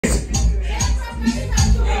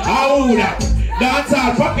who that? That's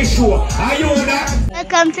our pocket show. Are you that?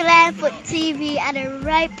 Welcome to Lionfoot TV at the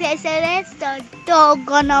right place, and let's don't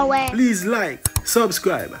go nowhere. Please like,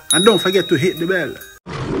 subscribe, and don't forget to hit the bell.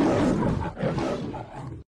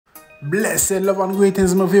 Blessed love and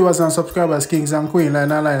greetings, my viewers and subscribers, kings and queens,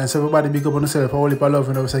 line and line. So everybody big up on yourself, all for love,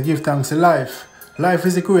 and so give thanks to life. Life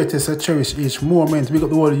is the greatest, so cherish each moment. Big up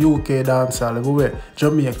the whole UK dancehall everywhere,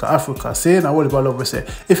 Jamaica, Africa, saying all for love. Say,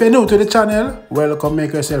 if you're new to the channel, welcome,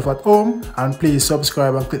 make yourself at home, and please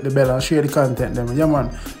subscribe and click the bell and share the content. Them, yeah man,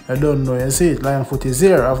 I don't know, you see it, Lionfoot is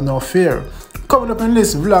here, have no fear. Coming up in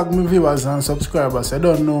this vlog, my viewers and subscribers, I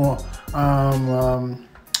don't know,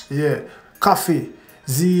 yeah, Koffee,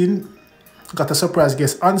 Zine, got a surprise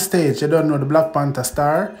guest on stage. You don't know the Black Panther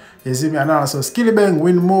star. You see me, and also Skillibeng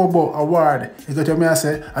win MOBO award. You got to me, I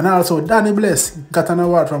say, and also Danny Bless got an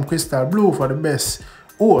award from Crystal Blue for the best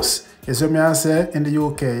host. You see me, I say, in the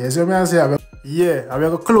UK. You see me, I say, yeah, I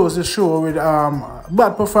will close the show with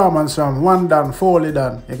bad performance from one Dan, Fowlie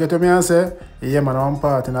Dan. You get to me, I say, yeah man, one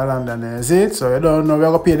part in London. You see it? So you don't know,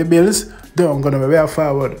 we're going to pay the bills. Don't going to be way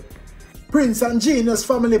forward. Prince and Genius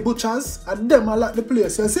Family Butchers, and them are like the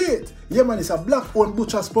place, you see it? Yeah man, it's a black-owned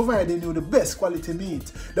butchers providing you the best quality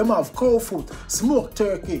meat. Them have cow foot, smoked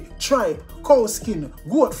turkey, tripe, cow skin,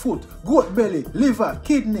 goat foot, goat belly, liver,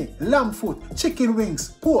 kidney, lamb foot, chicken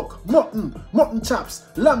wings, pork, mutton chops,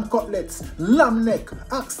 lamb cutlets, lamb neck,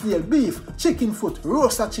 oxtail, beef, chicken foot,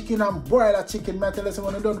 roasted chicken and broiler chicken. Man, tell us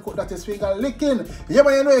when you don't cook that is finger licking. Yeah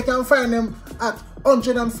man, you know you can find them at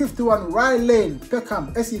 151 Rye Lane,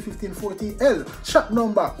 Peckham, SE1540L. Shop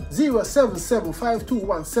number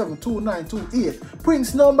 07752172928.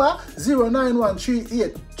 Prince number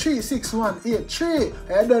 09138361883.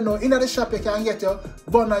 I don't know, in the shop you can get your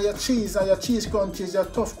bun and your cheese and your cheese crunchies, your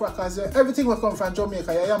tough crackers, everything will come from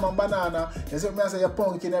Jamaica. Your yam and banana, you see me I say your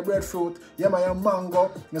pumpkin, your breadfruit, yam and your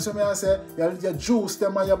mango, you see me I say your juice,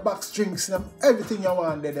 them and your box drinks, them, everything you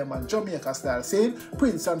want there, them and Jamaica style. Saying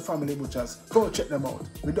Prince and Family Butchers. Go check them out,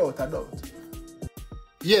 without a doubt.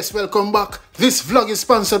 Yes, welcome back. This vlog is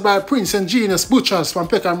sponsored by Prince and Genius Butchers from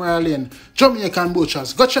Peckham Lane, Jamaican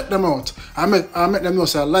Butchers. Go check them out. I make them know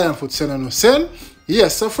say Lionfoot send.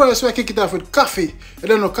 Yes, so first we kick it off with Koffee. You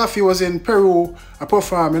don't know, Koffee was in Peru a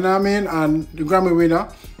perform, you know what I mean, and the Grammy winner.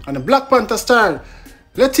 And the Black Panther star,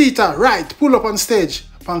 Letita Wright, pull up on stage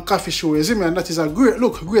on Koffee show. You see me, and that is a great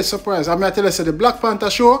look, great surprise. I mean, I tell you, say the Black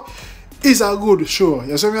Panther show is a good show.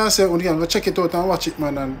 You see me, I say, when you go check it out and watch it,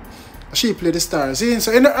 man, and she played the stars.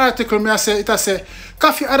 So in the article, me I say,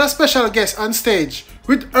 Koffee had a special guest on stage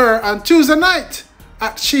with her on Tuesday night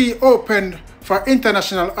at she opened for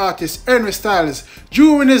international artist Henry Styles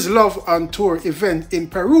during his Love on Tour event in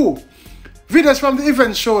Peru. Videos from the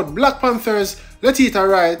event showed Black Panther's Letita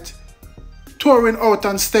Wright touring out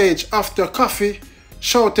on stage after Koffee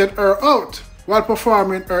shouted her out while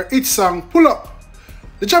performing her hit song Pull Up.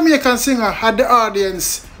 The Jamaican singer had the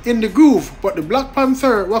audience in the groove, but the Black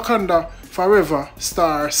Panther Wakanda Forever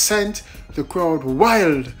star sent the crowd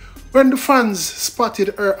wild when the fans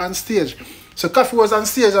spotted her on stage. So Koffee was on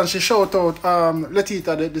stage and she shouted out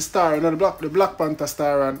Letita, the star, you know, the Black Panther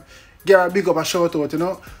star, and gave her a big up a shout out, you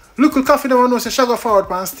know. Look at Koffee, don't know, so she go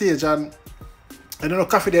forward on stage and I don't know,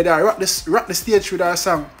 Koffee there rock the stage with her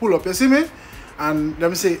song Pull Up, you see me? And let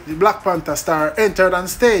me say the Black Panther star entered on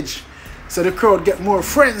stage. So the crowd get more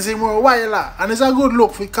frenzy, more wilder. And it's a good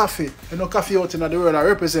look for Koffee. You know, Koffee out in the world I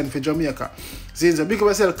represent for Jamaica. So it's a big up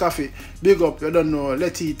yourself, Koffee. Big up, you don't know,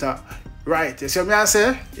 Letita Wright. You see what I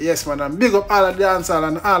say? Yes, man. And big up all of the dancers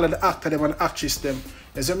and all of the actors and actresses them.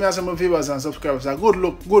 You see what I say, my viewers and subscribers. A good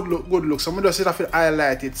look, good look, good look. So I just have to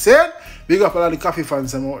highlight it. See? Big up all of the Koffee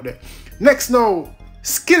fans out there. Next now,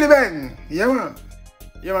 Skillibeng. Yeah, man.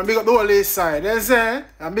 Yeah man, big up the whole east side, you see?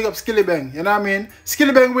 And big up Skillibeng, you know what I mean?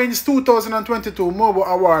 Skillibeng wins 2022 MOBO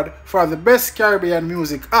Award for the Best Caribbean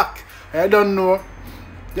Music Act. I don't know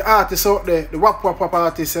the artists out there, the wap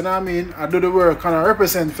artists, you know what I mean? I do the work and I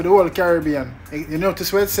represent for the whole Caribbean. You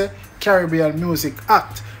notice what it say? Caribbean Music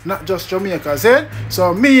Act, not just Jamaica, see?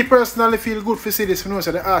 So me personally feel good for see this, you know,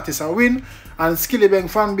 so the artists are win. And Skillibeng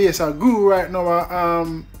fan base are grew right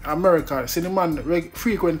now America. See the man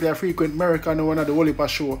frequent America now one of the whole heap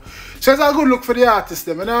of show. So it's a good look for the artists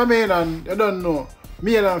them, you know what I mean? And you don't know,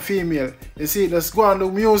 male and female. You see, just go and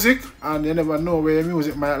do music and you never know where your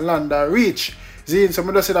music might land or reach. See, so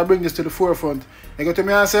I just said I bring this to the forefront. You go to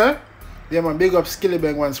me and say, yeah man, big up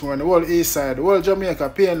Skillibeng once more on the whole east side, the whole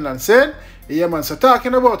Jamaica, Painland, saying, yeah man, so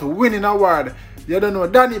talking about winning award, you don't know,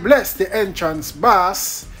 Danny Bless, the entrance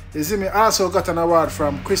boss, you see me, also got an award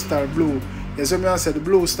from Crystal Blue. You see me, I said the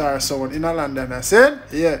Blue Star sound in London, I said,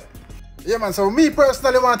 yeah. Yeah, man, so me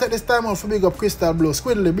personally want to take this time out for big up Crystal Blue.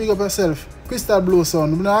 Squidly, big up yourself. Crystal Blue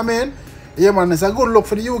son, you know what I mean? Yeah, man, it's a good look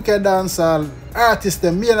for the UK dancehall artists,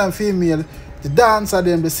 them, male and female. The dancer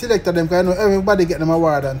them, the selector them, because I know everybody get them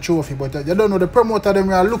award and trophy, but you don't know the promoter them,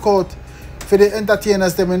 you look out for the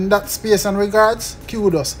entertainers them in that space and regards.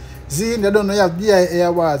 Kudos. Zine, they don't know you have DIA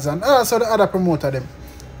awards and also the other promoter them.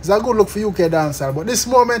 It's a good look for UK dancehall. But this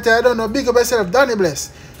moment, I don't know, big up yourself, Danny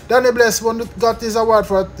Bless. Danny Bless got his award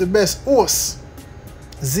for the best host.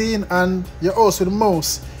 Zine and your host with the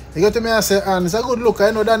mouse. You get to me and say, and it's a good look.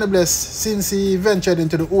 I know Danny Bless, since he ventured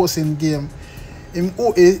into the hosting game,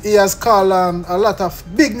 he has called on a lot of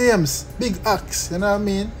big names, big acts, you know what I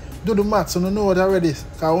mean? Do the maths, so you know it already.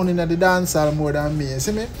 Because only in the dancehall more than me, you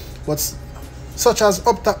see me? But such as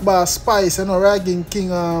Up Top Bar, Spice, you know, Ragging King,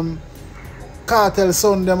 Cartel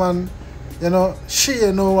Son, them and, you know, she,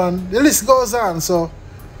 you know, and the list goes on. So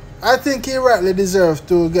I think he rightly deserves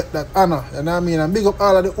to get that honor, you know what I mean? And big up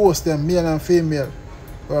all of the hosts, them, male and female.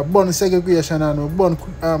 Born segregation and born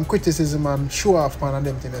criticism and show off, man, and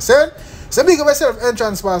them things. So big up yourself,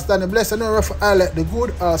 entrance pass, Danny Bless. I know refer highlight the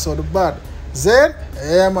good, also the bad. Zen,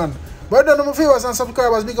 yeah, man. But don't know my viewers and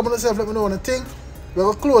subscribers, big up on yourself, let me know what you think. We're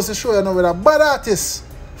going to close the show, you know, with a bad artist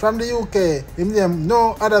from the UK. Him name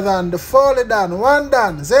no other than the Fowlie Dan, one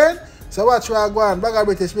Dan. Zen, so watch where I go on. Bagger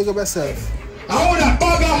British, big up yourself. I want that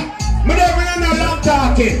bugger. Me never know no long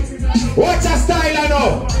talking. What's a style I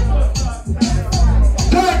know?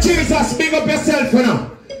 Lord Jesus, big up yourself, you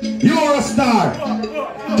know. You're a star.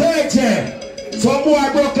 DJ. Some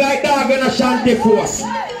boy broke like dog in a shanty force.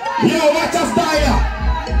 Yo, what's a style?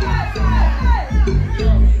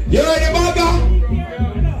 You ready, bugger?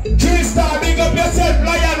 3-star, big up yourself,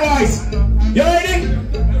 lion wise. You ready?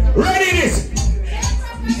 Ready this?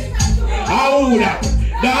 How that?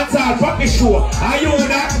 Dancehall fucking show. Are you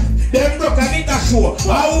that? Them broke a nigga show.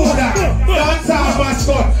 How that? Dancehall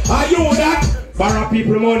mascot. Are you that? Borrow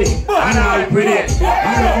people money. And I put it.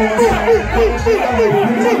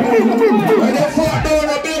 When you fought down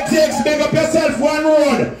a big takes, make up yourself one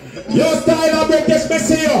road. Your style of British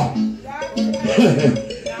Messiah.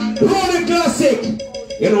 Rolling classic.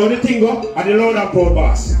 You know the thing go? And the Lord and Proud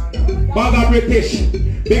Boss. Bagger British.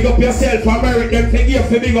 Big up yourself, American. Forgive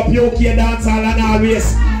for big up UK dancehall and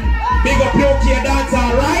always. Big up UK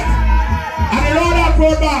dancehall, right? And the Lord and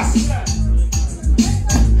Proud Boss.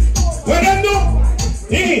 What them do?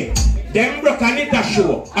 Hey, them broke a nita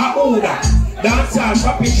show. I owe that. Dancehall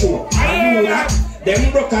puppy show. I know that.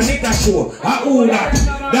 Them broke a nita show. I owe that.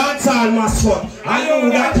 Dancehall mascot. I know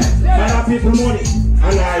that. Man of people money.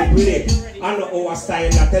 And I believe. I know our style.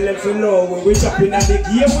 I tell them to know when we jump in at the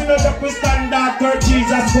game. We know that we stand out. Third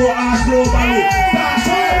Jesus go out globally.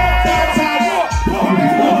 Dancehall.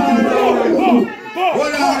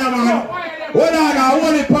 Hold on, man. Hold on,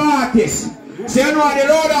 hold the parties. See, I know the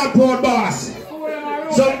Lord and Proud Boss.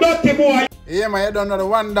 Some dirty boy. Yeah, man, you don't know the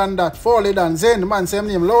one done that. Fowlie Dan, Zen, the man, same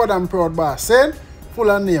name, Lord and Proud Boss. Zen, full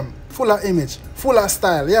of name, full of image, full of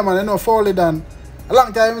style. Yeah, man, you know Fowlie Dan. A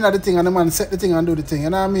long time in the thing and the man set the thing and do the thing. You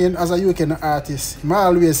know what I mean? As a UK artist, I'm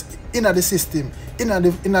always in the system, in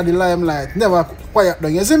the limelight, never quiet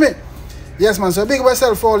down. You see me? Yes, man, so big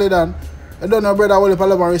myself, Fowlie Dan. I don't know, brother, I will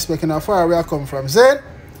love and respect and how far where I come from. Zen?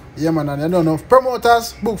 Yeah, man, and I don't know.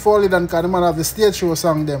 Promoters, book Fowlie Dan, because the man have the stage show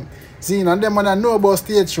song them. Zine, and them man I know about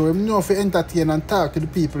stage show, him know for entertain and talk to the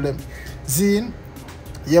people them. Zine,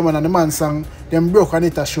 yeah, man, and the man sang them broke on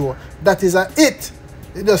it a show. That is a hit.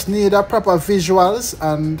 You just need a proper visuals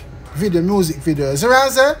and music videos. You know what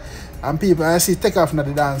I'm saying? And people, I see take off in the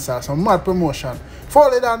dancer, some mad promotion.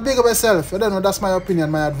 Fowlie Dan, big up yourself. I don't know, that's my opinion,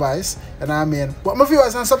 my advice. You know what I mean? But my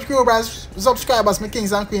viewers and subscribers, my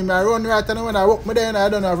kings and queens, I run right and when I walk me there, I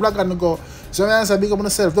don't know, vlog on the go. So I say big up on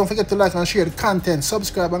yourself. Don't forget to like and share the content,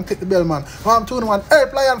 subscribe and click the bell, man. I want to man,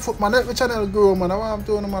 help Lion Foot, man, help the channel grow, man. I want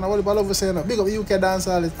to man, I love you saying, big up UK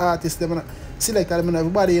dancehall artists, them, select them,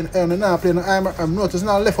 everybody in now playing I'm notice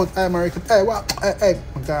now left out American. Hey, what? Hey,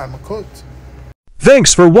 my God, my coat.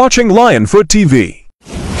 Thanks for watching Lionfoot TV.